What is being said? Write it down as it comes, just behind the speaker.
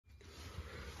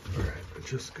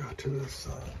just got to this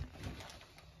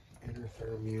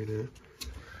Intertherm unit.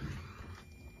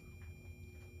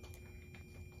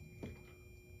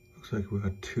 Looks like we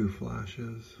got 2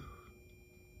 flashes.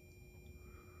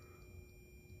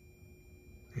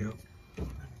 Yep. And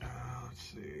let's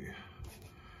see.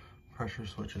 Pressure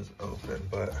switch is open,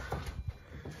 but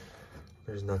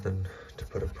there's nothing to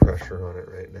put a pressure on it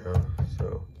right now.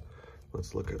 So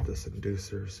let's look at this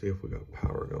inducer, see if we got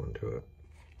power going to it.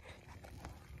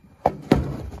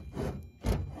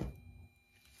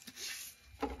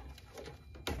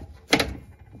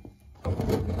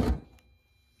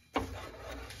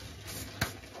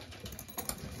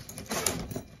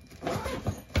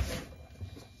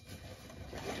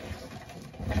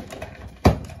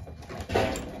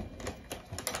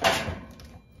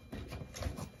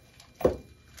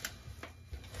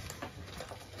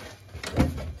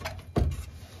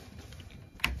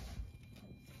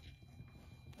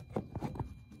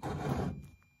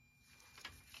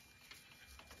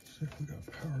 See if we got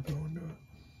power going to it.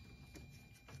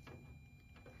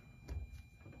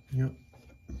 Yep.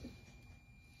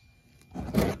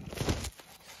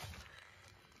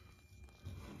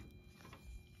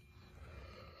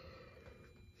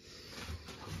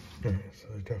 Alright, so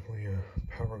there's definitely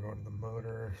power going to the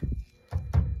motor.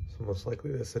 So most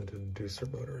likely this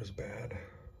inducer motor is bad.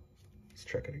 Let's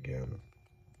check it again.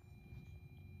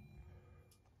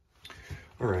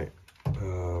 Alright,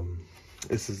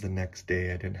 this is the next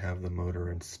day. I didn't have the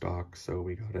motor in stock, so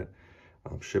we got it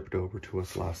shipped over to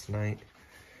us last night.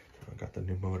 I got the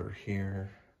new motor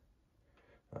here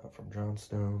from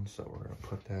Johnstone, so we're going to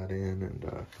put that in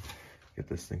and get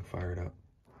this thing fired up.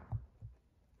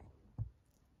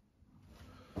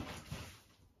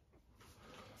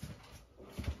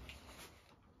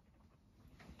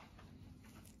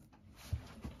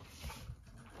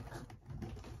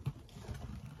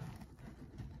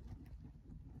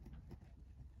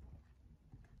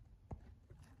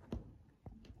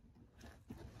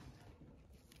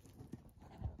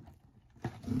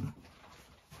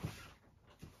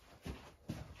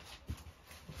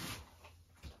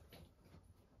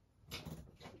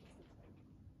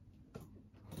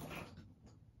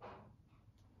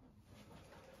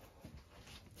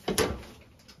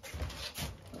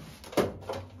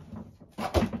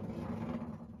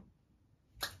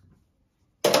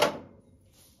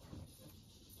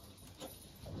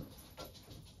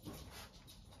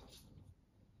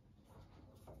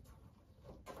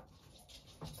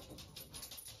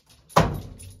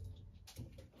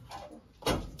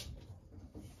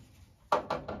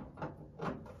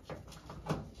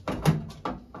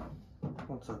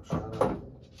 What's up, Shadow?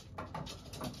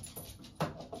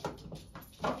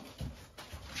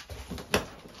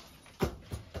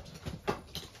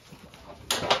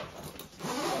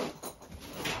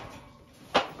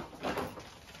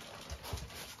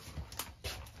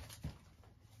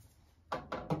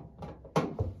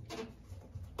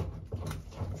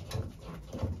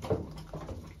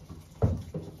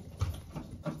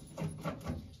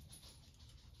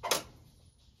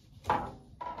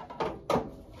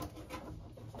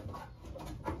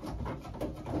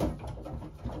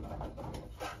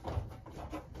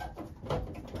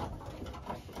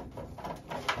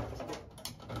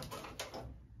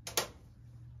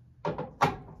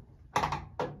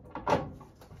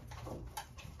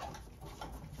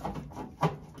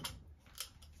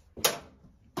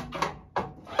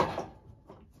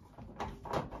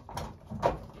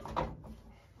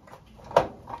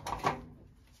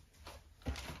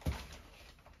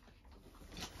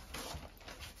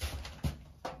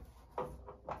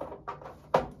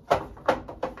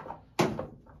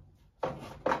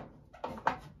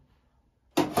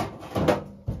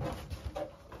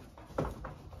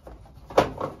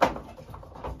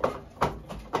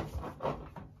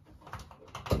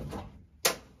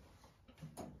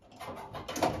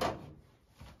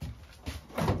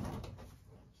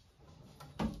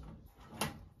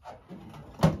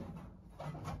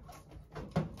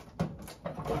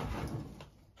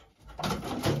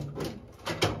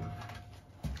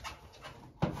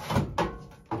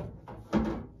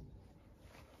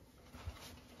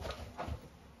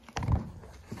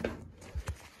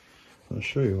 I'll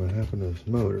show you what happened to this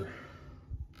motor.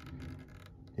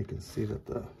 You can see that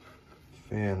the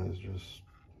fan is just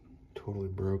totally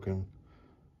broken.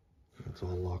 It's all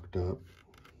locked up.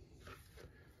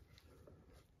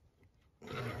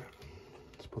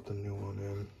 Let's put the new one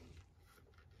in.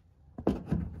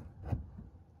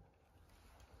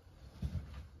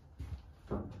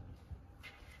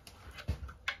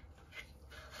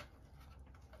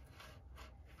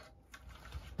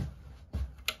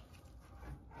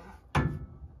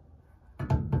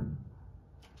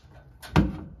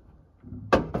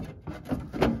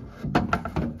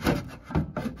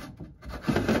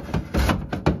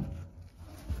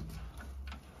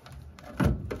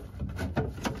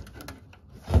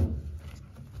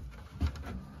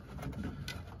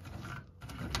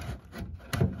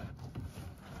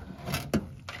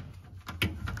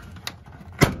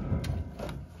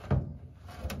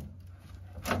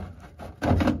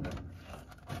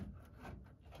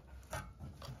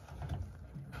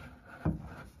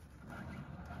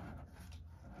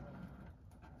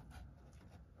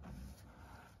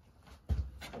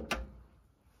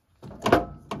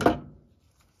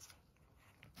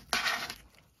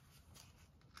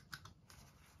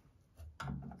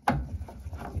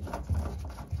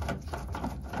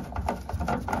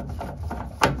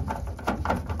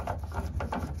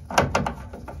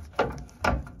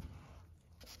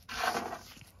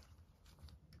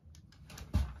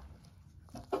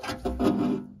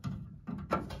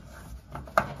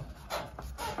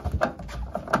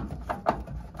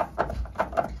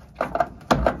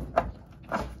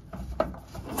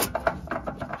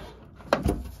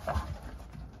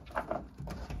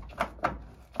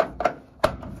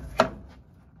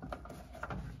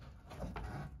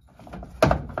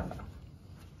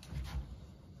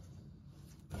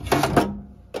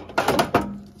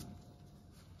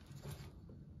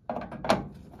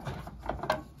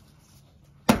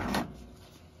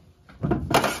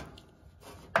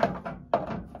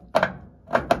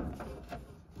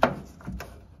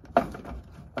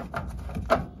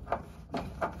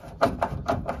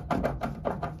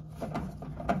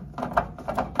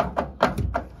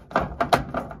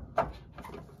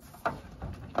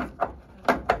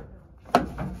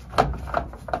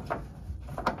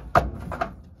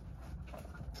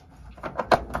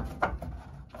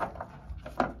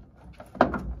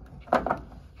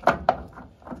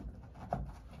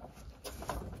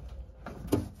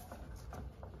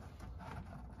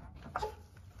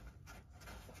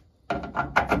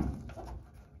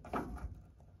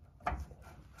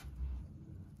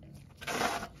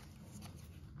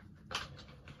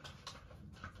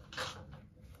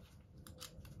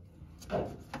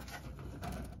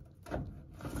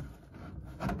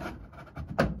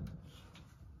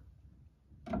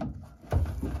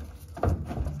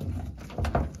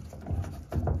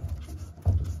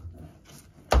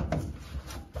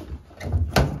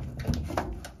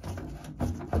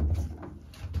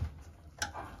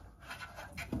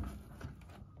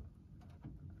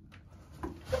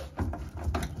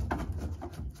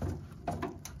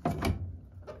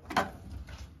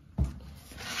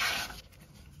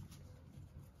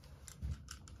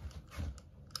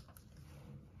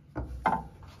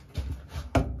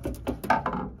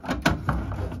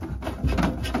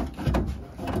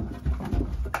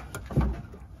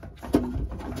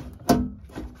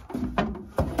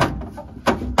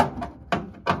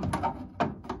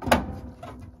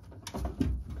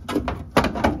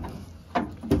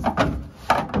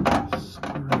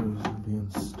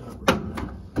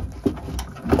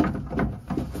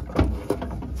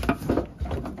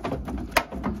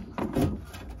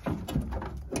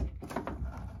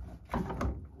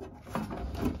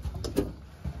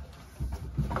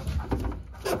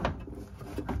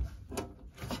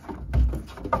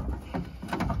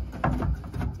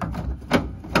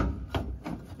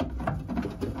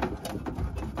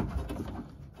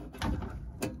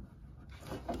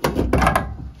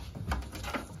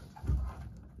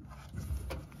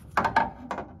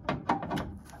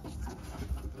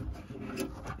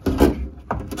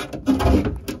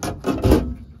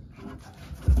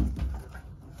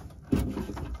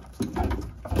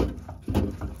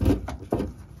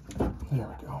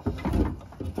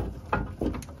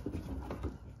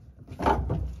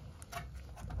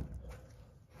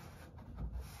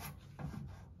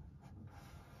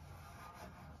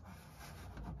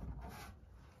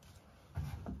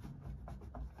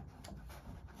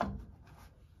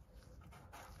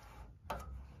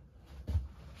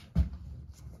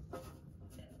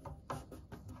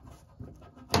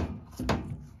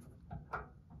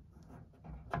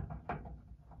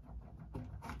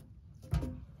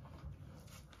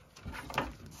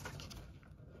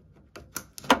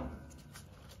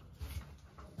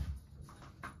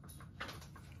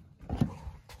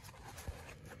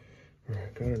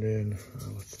 it in.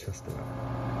 Let's test it out.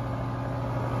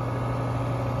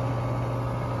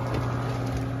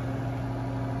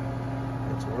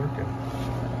 It's working.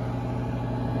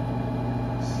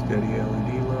 Steady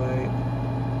LED light.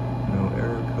 No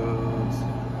error codes.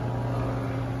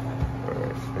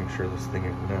 Alright, let's make sure this thing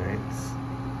ignites.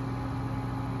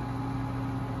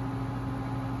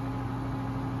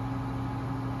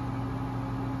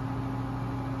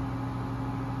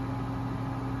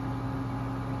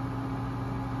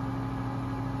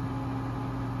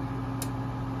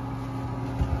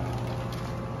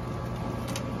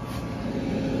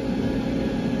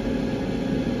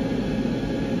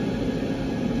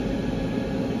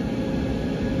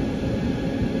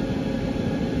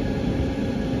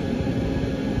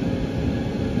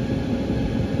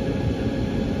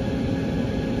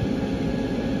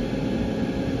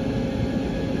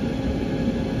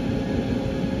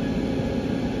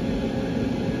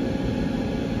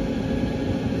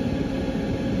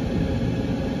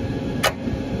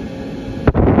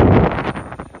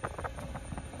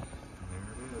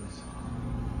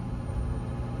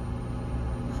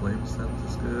 Flame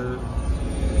sense is good.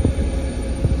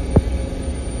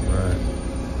 Alright.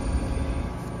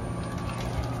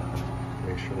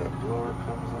 Make sure that blower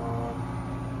comes on.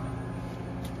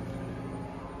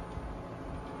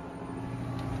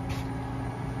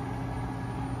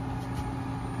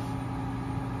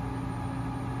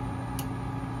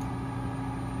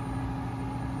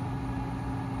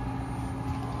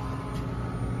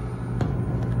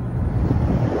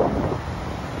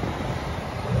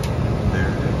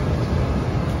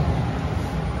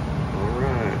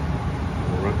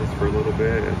 For a little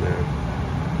bit and then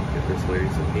get this lady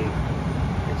some heat.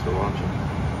 Thanks for watching.